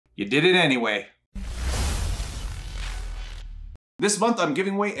You did it anyway. This month I'm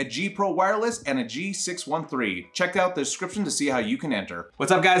giving away a G Pro Wireless and a G613. Check out the description to see how you can enter.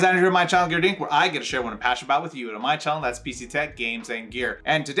 What's up guys, I'm here on my channel GearedInc, where I get to share what I'm passionate about with you. And on my channel, that's PC tech, games, and gear.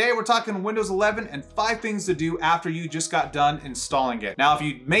 And today we're talking Windows 11 and 5 things to do after you just got done installing it. Now, if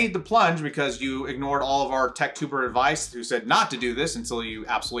you made the plunge because you ignored all of our tech tuber advice who said not to do this until you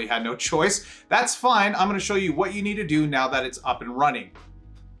absolutely had no choice, that's fine. I'm gonna show you what you need to do now that it's up and running.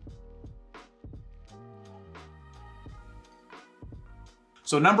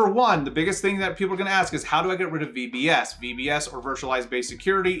 So number one, the biggest thing that people are gonna ask is, how do I get rid of VBS? VBS, or virtualized base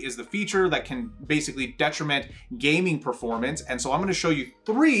security, is the feature that can basically detriment gaming performance. And so I'm gonna show you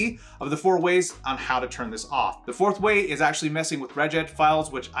 3 of the 4 ways on how to turn this off. The 4th way is actually messing with reged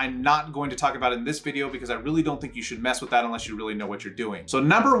files, which I'm not going to talk about in this video because I really don't think you should mess with that unless you really know what you're doing. So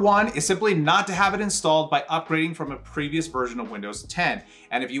number 1 is simply not to have it installed by upgrading from a previous version of Windows 10.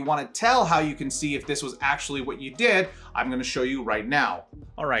 And if you wanna tell how you can see if this was actually what you did, I'm gonna show you right now.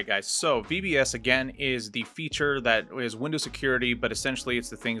 All right, guys, so VBS, again, is the feature that is Windows security, but essentially it's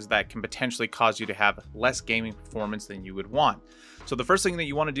the things that can potentially cause you to have less gaming performance than you would want. So the first thing that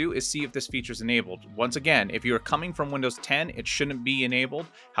you want to do is see if this feature is enabled. Once again, if you're coming from Windows 10, it shouldn't be enabled.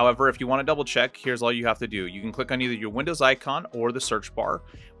 However, if you want to double check, here's all you have to do. You can click on either your Windows icon or the search bar.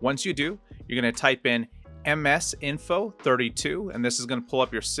 Once you do, you're going to type in msinfo32, and this is going to pull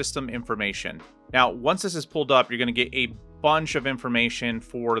up your system information. Now, once this is pulled up, you're going to get a bunch of information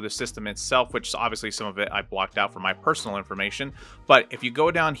for the system itself, which obviously some of it I blocked out for my personal information. But if you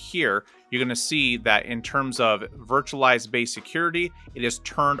go down here, you're going to see that in terms of virtualized base security, it is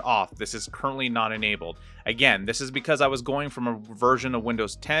turned off. This is currently not enabled. Again, this is because I was going from a version of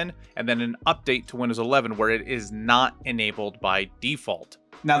Windows 10 and then an update to Windows 11 where it is not enabled by default.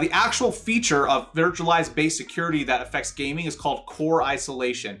 Now, the actual feature of virtualized base security that affects gaming is called core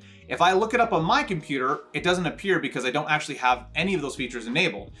isolation. If I look it up on my computer, it doesn't appear because I don't actually have any of those features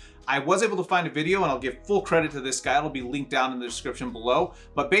enabled. I was able to find a video, and I'll give full credit to this guy. It'll be linked down in the description below.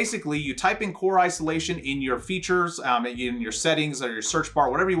 But basically, you type in core isolation in your features, in your settings or your search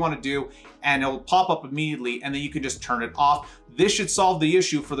bar, whatever you want to do, and it'll pop up immediately, and then you can just turn it off. This should solve the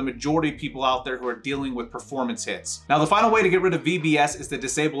issue for the majority of people out there who are dealing with performance hits. Now, the final way to get rid of VBS is to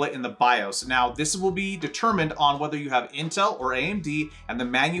disable it in the BIOS. Now, this will be determined on whether you have Intel or AMD and the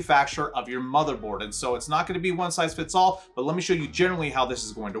manufacturer of your motherboard. And so it's not going to be one size fits all, but let me show you generally how this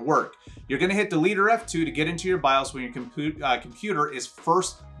is going to work. You're going to hit Delete or F2 to get into your BIOS when your computer is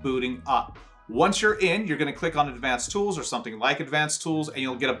first booting up. Once you're in, you're going to click on Advanced Tools or something like Advanced Tools, and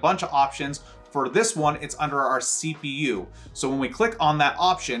you'll get a bunch of options. For this one, it's under our CPU. So when we click on that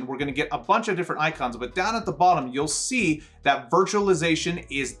option, we're gonna get a bunch of different icons, but down at the bottom, you'll see that virtualization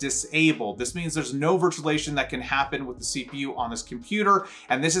is disabled. This means there's no virtualization that can happen with the CPU on this computer.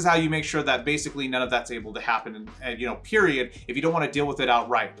 And this is how you make sure that basically none of that's able to happen, period, if you don't wanna deal with it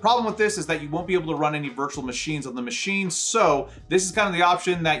outright. The problem with this is that you won't be able to run any virtual machines on the machine. So this is kind of the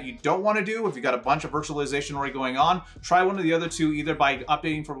option that you don't wanna do if you've got a bunch of virtualization already going on. Try one of the other two, either by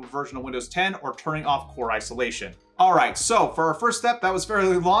updating from a version of Windows 10 or turning off core isolation. All right, so for our first step, that was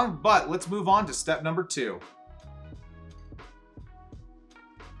fairly long, but let's move on to step number 2.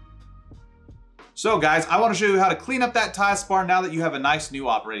 So guys, I want to show you how to clean up that taskbar now that you have a nice new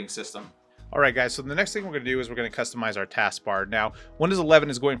operating system. All right, guys, so the next thing we're going to do is we're going to customize our taskbar. Now, Windows 11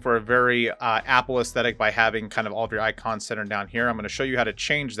 is going for a very Apple aesthetic by having kind of all of your icons centered down here. I'm going to show you how to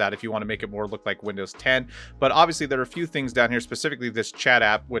change that if you want to make it more look like Windows 10. But obviously, there are a few things down here, specifically this chat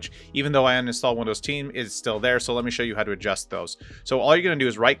app, which even though I uninstalled Windows 10, is still there. So let me show you how to adjust those. So all you're going to do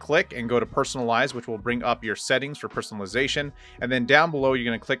is right-click and go to Personalize, which will bring up your settings for personalization. And then down below, you're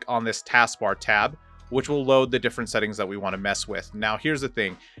going to click on this taskbar tab, which will load the different settings that we want to mess with. Now, here's the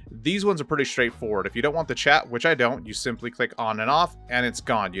thing. These ones are pretty straightforward. If you don't want the chat, which I don't, you simply click on and off and it's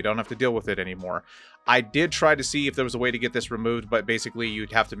gone. You don't have to deal with it anymore. I did try to see if there was a way to get this removed, but basically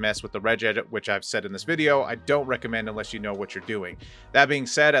you'd have to mess with the reged, which I've said in this video. I don't recommend unless you know what you're doing. That being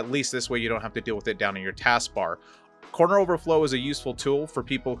said, at least this way you don't have to deal with it down in your taskbar. Corner overflow is a useful tool for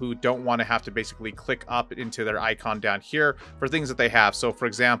people who don't want to have to basically click up into their icon down here for things that they have. So for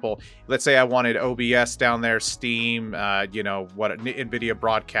example, let's say I wanted OBS down there, Steam, NVIDIA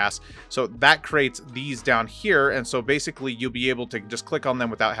broadcast. So that creates these down here. And so basically you'll be able to just click on them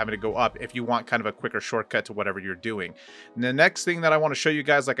without having to go up if you want kind of a quicker shortcut to whatever you're doing. And the next thing that I want to show you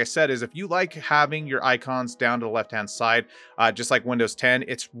guys, like I said, is if you like having your icons down to the left-hand side, just like Windows 10,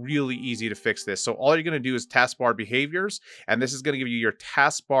 it's really easy to fix this. So all you're going to do is taskbar behaviors, and this is going to give you your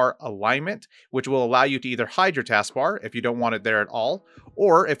taskbar alignment, which will allow you to either hide your taskbar if you don't want it there at all,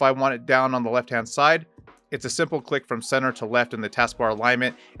 or if I want it down on the left-hand side, It's a simple click from center to left in the taskbar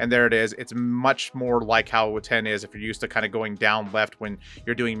alignment, and there it is. It's much more like how 10 is if you're used to kind of going down left when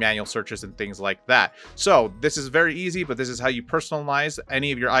you're doing manual searches and things like that. So this is very easy, but this is how you personalize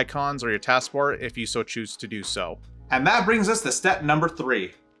any of your icons or your taskbar if you so choose to do so. And that brings us to step number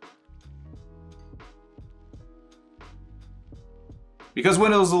 3. Because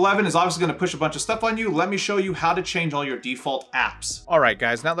Windows 11 is obviously going to push a bunch of stuff on you, let me show you how to change all your default apps. All right,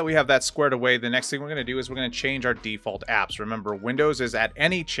 guys, now that we have that squared away, the next thing we're going to do is we're going to change our default apps. Remember, Windows is at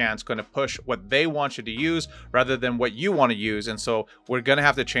any chance going to push what they want you to use rather than what you want to use, and so we're going to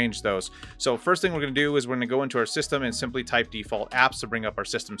have to change those. So first thing we're going to do is we're going to go into our system and simply type default apps to bring up our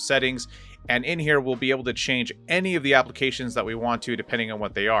system settings, and in here we'll be able to change any of the applications that we want to depending on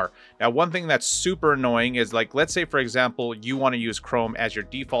what they are. Now, one thing that's super annoying is, like, let's say for example you want to use Chrome as your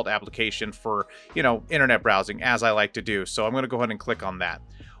default application for, internet browsing, as I like to do. So I'm going to go ahead and click on that.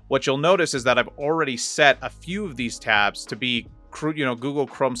 What you'll notice is that I've already set a few of these tabs to be Google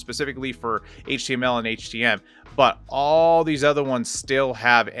Chrome specifically for HTML and HTML, but all these other ones still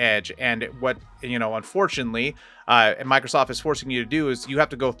have Edge. And what, unfortunately, Microsoft is forcing you to do is you have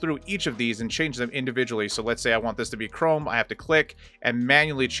to go through each of these and change them individually. So let's say I want this to be Chrome. I have to click and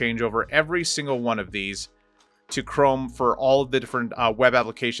manually change over every single one of these to Chrome for all of the different web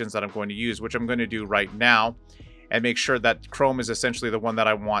applications that I'm going to use, which I'm going to do right now, and make sure that Chrome is essentially the one that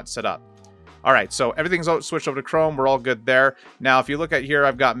I want set up. All right, so everything's switched over to Chrome. We're all good there. Now, if you look at here,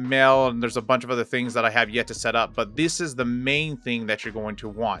 I've got Mail, and there's a bunch of other things that I have yet to set up, but this is the main thing that you're going to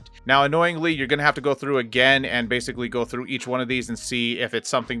want. Now, annoyingly, you're going to have to go through again and basically go through each one of these and see if it's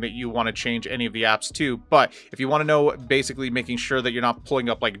something that you want to change any of the apps to. But if you want to know, basically making sure that you're not pulling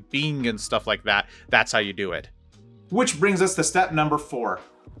up like Bing and stuff like that, that's how you do it. Which brings us to step number 4.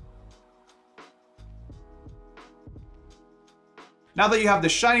 Now that you have the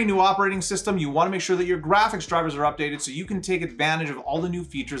shiny new operating system, you want to make sure that your graphics drivers are updated so you can take advantage of all the new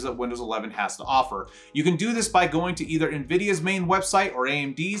features that Windows 11 has to offer. You can do this by going to either NVIDIA's main website or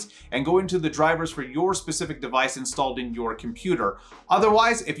AMD's and go into the drivers for your specific device installed in your computer.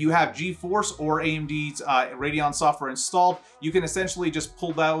 Otherwise, if you have GeForce or AMD's Radeon software installed, you can essentially just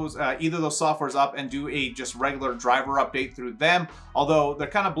pull those either those softwares up and do a just regular driver update through them. Although they're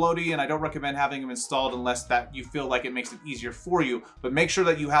kind of bloaty and I don't recommend having them installed unless that you feel like it makes it easier for you. But make sure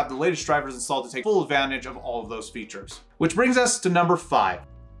that you have the latest drivers installed to take full advantage of all of those features. Which brings us to number 5.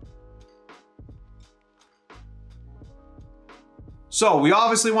 So we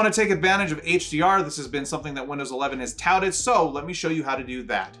obviously want to take advantage of HDR. This has been something that Windows 11 has touted, so let me show you how to do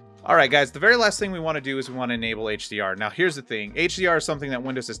that. All right, guys, the very last thing we want to do is we want to enable HDR. Now, here's the thing. HDR is something that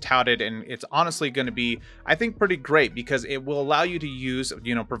Windows has touted, and it's honestly going to be, I think, pretty great because it will allow you to use,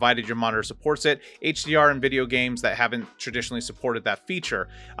 provided your monitor supports it, HDR in video games that haven't traditionally supported that feature.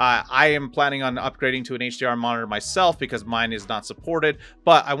 I am planning on upgrading to an HDR monitor myself because mine is not supported,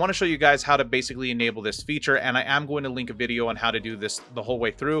 but I want to show you guys how to basically enable this feature, and I am going to link a video on how to do this the whole way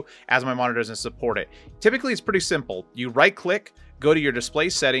through as my monitor doesn't support it. Typically, it's pretty simple. You right-click, go to your display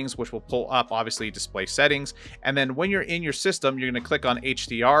settings, which will pull up obviously display settings. And then when you're in your system, you're going to click on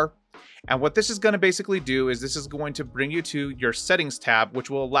HDR. And what this is going to basically do is this is going to bring you to your settings tab,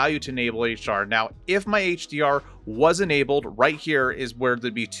 which will allow you to enable HDR. Now, if my HDR was enabled, right here is where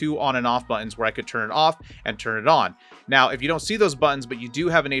there'd be 2 on and off buttons where I could turn it off and turn it on. Now, if you don't see those buttons, but you do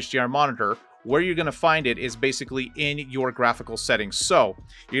have an HDR monitor, where you're going to find it is basically in your graphical settings. So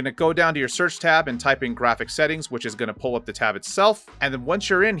you're going to go down to your search tab and type in graphic settings, which is going to pull up the tab itself. And then once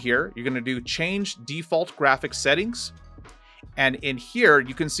you're in here, you're going to do change default graphic settings. And in here,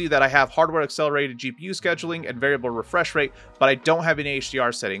 you can see that I have hardware accelerated GPU scheduling and variable refresh rate, but I don't have any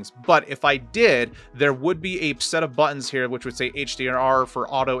HDR settings. But if I did, there would be a set of buttons here which would say HDR for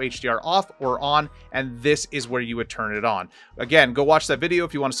auto HDR off or on, and this is where you would turn it on. Again, go watch that video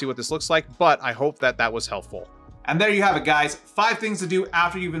if you want to see what this looks like, but I hope that that was helpful. And there you have it, guys. 5 things to do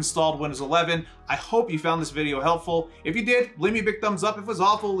after you've installed Windows 11. I hope you found this video helpful. If you did, leave me a big thumbs up. If it was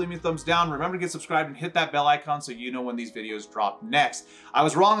awful, leave me a thumbs down. Remember to get subscribed and hit that bell icon so you know when these videos drop next. I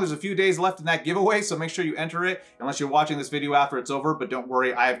was wrong. There's a few days left in that giveaway, so make sure you enter it unless you're watching this video after it's over. But don't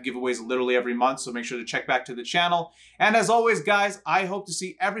worry, I have giveaways literally every month, so make sure to check back to the channel. And as always, guys, I hope to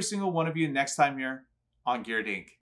see every single one of you next time here on GearedInc.